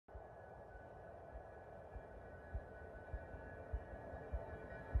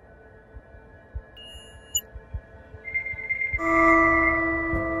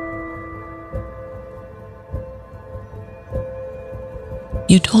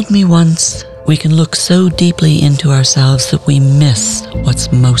You told me once we can look so deeply into ourselves that we miss what's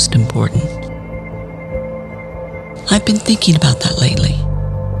most important. I've been thinking about that lately.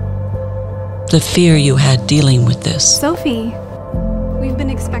 The fear you had dealing with this. Sophie, we've been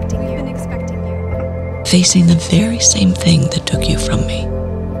expecting you. Facing the very same thing that took you from me.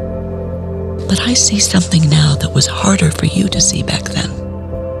 But I see something now that was harder for you to see back then.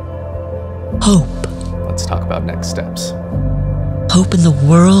 Hope. Let's talk about next steps. Hope in the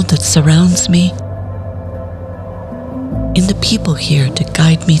world that surrounds me. In the people here to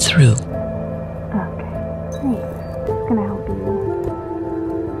guide me through. Okay, thanks. It's gonna help you.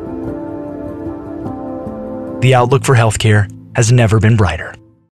 The outlook for healthcare has never been brighter.